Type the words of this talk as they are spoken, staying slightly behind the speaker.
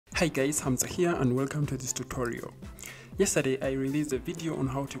Hi guys, Hamza here and welcome to this tutorial. Yesterday I released a video on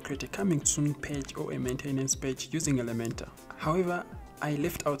how to create a coming soon page or a maintenance page using Elementor. However, I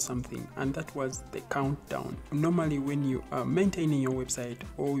left out something, and that was the countdown. Normally when you are maintaining your website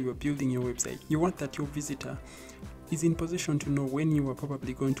or you are building your website, you want that your visitor is in position to know when you are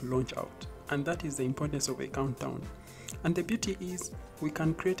probably going to launch out. And that is the importance of a countdown. And the beauty is we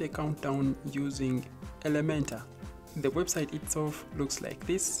can create a countdown using Elementor. The website itself looks like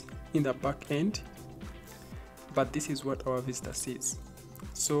this in the back end, but this is what our visitor sees.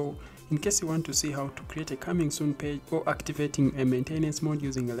 So in case you want to see how to create a coming soon page or activating a maintenance mode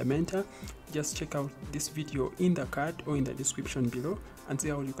using Elementor, just check out this video in the card or in the description below and see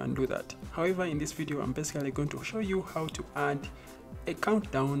how you can do that. However, in this video I'm basically going to show you how to add a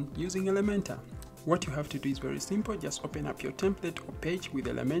countdown using Elementor. What you have to do is very simple. Just open up your template or page with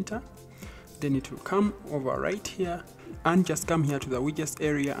Elementor. Then it will come over right here and just come here to the widgets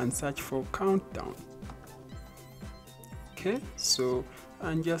area and search for countdown. Okay, so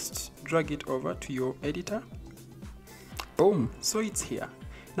and just drag it over to your editor. Boom, so it's here.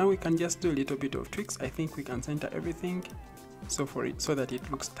 Now we can just do a little bit of tweaks. I think we can center everything so that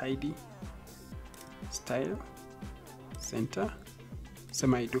it looks tidy. Style, center,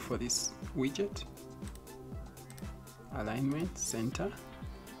 same I do for this widget. Alignment, center,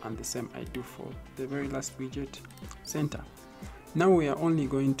 and the same I do for the very last widget, center. Now we are only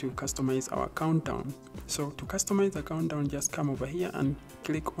going to customize our countdown. So to customize the countdown, just come over here and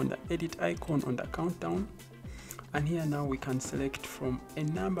click on the edit icon on the countdown. And here now we can select from a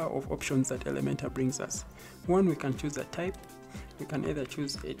number of options that Elementor brings us. One, we can choose a type. We can either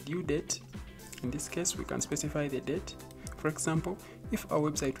choose a due date. In this case, we can specify the date. For example, if our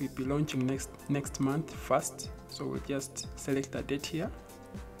website will be launching next month first, so we'll just select the date here.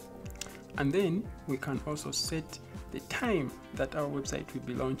 And then we can also set the time that our website will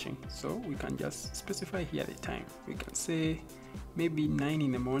be launching. So we can just specify here the time. We can say maybe 9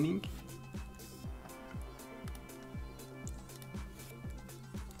 in the morning.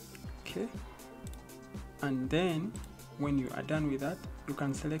 Okay. And then when you are done with that, you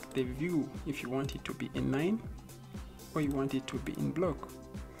can select the view if you want it to be in 9 or you want it to be in block.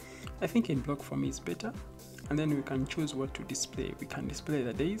 I think in block for me is better. And then we can choose what to display. We can display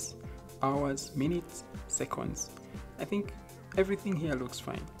the days, hours, minutes, seconds. I think everything here looks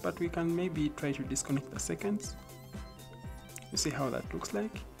fine, but we can maybe try to disconnect the seconds. You see how that looks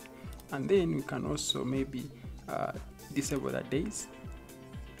like. And then we can also maybe disable the days.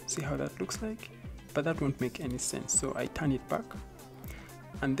 See how that looks like, but that won't make any sense, so I turn it back.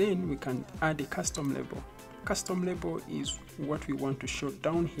 And then we can add a custom label. Custom label is what we want to show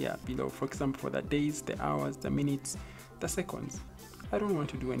down here below. For example, for the days, the hours, the minutes, the seconds. I don't want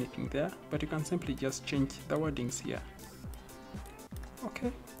to do anything there, but you can simply just change the wordings here.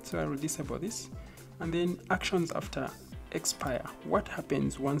 Okay, so I will disable this. And then actions after expire. What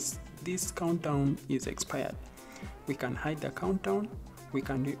happens once this countdown is expired? We can hide the countdown, we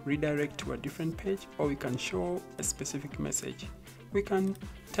can redirect to a different page, or we can show a specific message. We can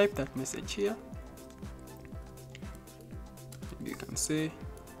type that message here. You can say,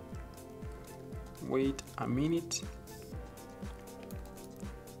 wait a minute.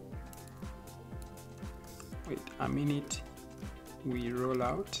 Wait a minute, we roll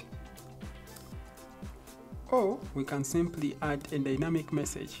out. Or we can simply add a dynamic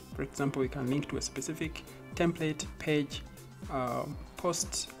message. For example, we can link to a specific template, page,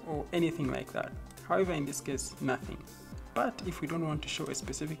 post, or anything like that. However, in this case, nothing. But if we don't want to show a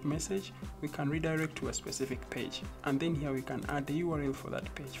specific message, we can redirect to a specific page. And then here we can add the URL for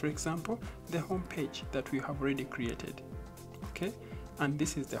that page. For example, the home page that we have already created. Okay, and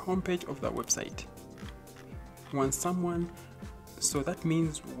this is the home page of the website. So that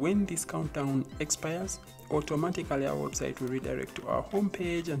means when this countdown expires, automatically our website will redirect to our home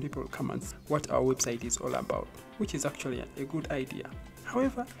page and people will come and see what our website is all about, which is actually a good idea.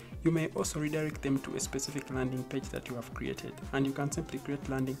 However, you may also redirect them to a specific landing page that you have created, and you can simply create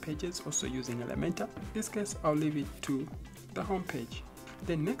landing pages also using Elementor. In this case, I'll leave it to the home page.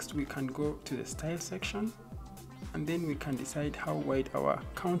 Then next we can go to the style section, and then we can decide how wide our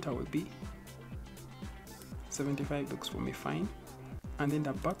counter will be. 75 looks for me fine. And then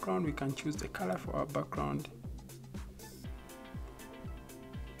the background, we can choose the color for our background.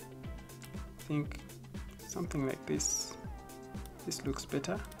 I think something like this. This looks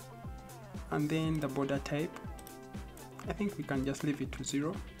better. And then the border type, I think we can just leave it to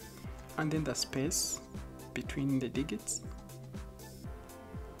 0. And then the space between the digits.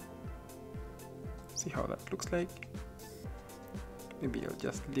 See how that looks like. Maybe I'll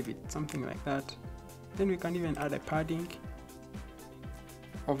just leave it something like that. Then we can even add a padding.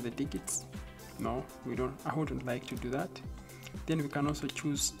 of the digits. No, we don't. I wouldn't like to do that. Then we can also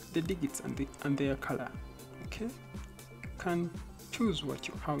choose the digits and their color. Okay, you can choose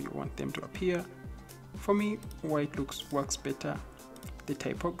how you want them to appear. For me, white works better. The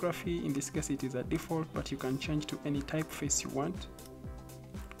typography, in this case it is a default, but you can change to any typeface you want.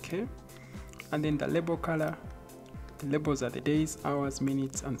 Okay, and then the label color. The labels are the days, hours,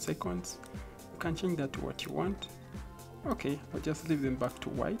 minutes and seconds. You can change that to what you want. Okay, I'll just leave them back to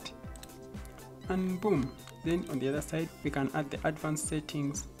white, and boom. Then on the other side, we can add the advanced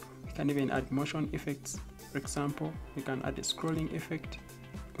settings. We can even add motion effects. For example, we can add a scrolling effect.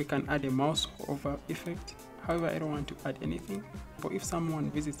 We can add a mouse over effect. However, I don't want to add anything. But if someone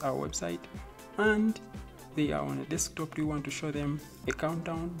visits our website and they are on a desktop, do you want to show them a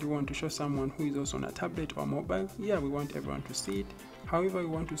countdown? Do you want to show someone who is also on a tablet or mobile? Yeah, we want everyone to see it. However, we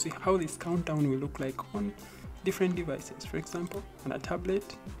want to see how this countdown will look like on different devices. For example, on a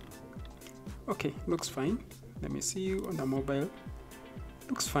tablet. Okay, looks fine. Let me see you on the mobile.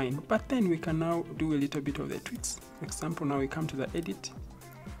 Looks fine. But then we can now do a little bit of the tweaks. For example, now we come to the edit,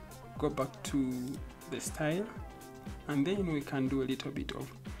 go back to the style, and then we can do a little bit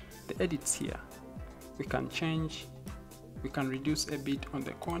of the edits here. We can change, we can reduce a bit on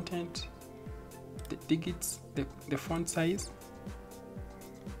the content, the digits, the font size.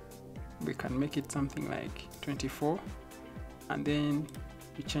 We can make it something like 24, and then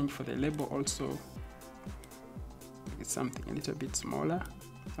we change for the label also. It's something a little bit smaller,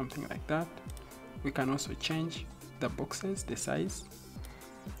 something like that. We can also change the boxes, the size.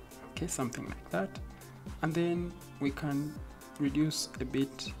 Okay, something like that. And then we can reduce a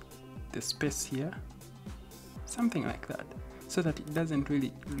bit the space here, something like that, so that it doesn't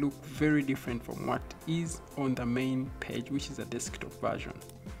really look very different from what is on the main page, which is a desktop version.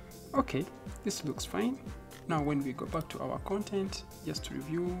 Okay, this looks fine. Now when we go back to our content, just to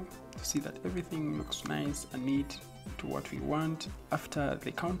review, to see that everything looks nice and neat to what we want. After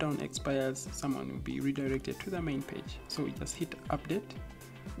the countdown expires, someone will be redirected to the main page. So we just hit update.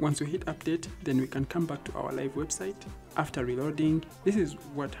 Once we hit update, then we can come back to our live website. After reloading, this is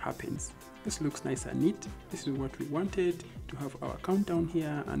what happens. This looks nice and neat. This is what we wanted, to have our countdown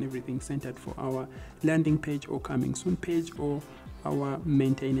here and everything centered for our landing page or coming soon page or our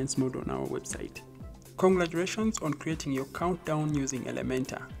maintenance mode on our website. Congratulations on creating your countdown using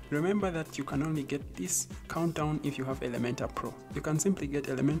Elementor. Remember that you can only get this countdown if you have Elementor Pro. You can simply get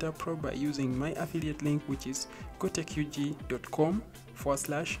Elementor Pro by using my affiliate link, which is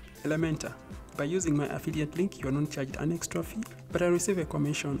gotechug.com/Elementor. By using my affiliate link, you are not charged an extra fee, but I receive a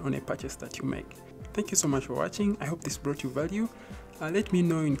commission on a purchase that you make. Thank you so much for watching. I hope this brought you value. Let me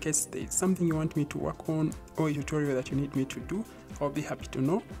know in case there is something you want me to work on or a tutorial that you need me to do. I'll be happy to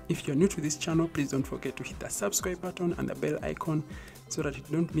know. If you're new to this channel, please don't forget to hit the subscribe button and the bell icon so that you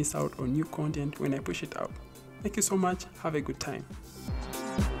don't miss out on new content when I push it out. Thank you so much. Have a good time.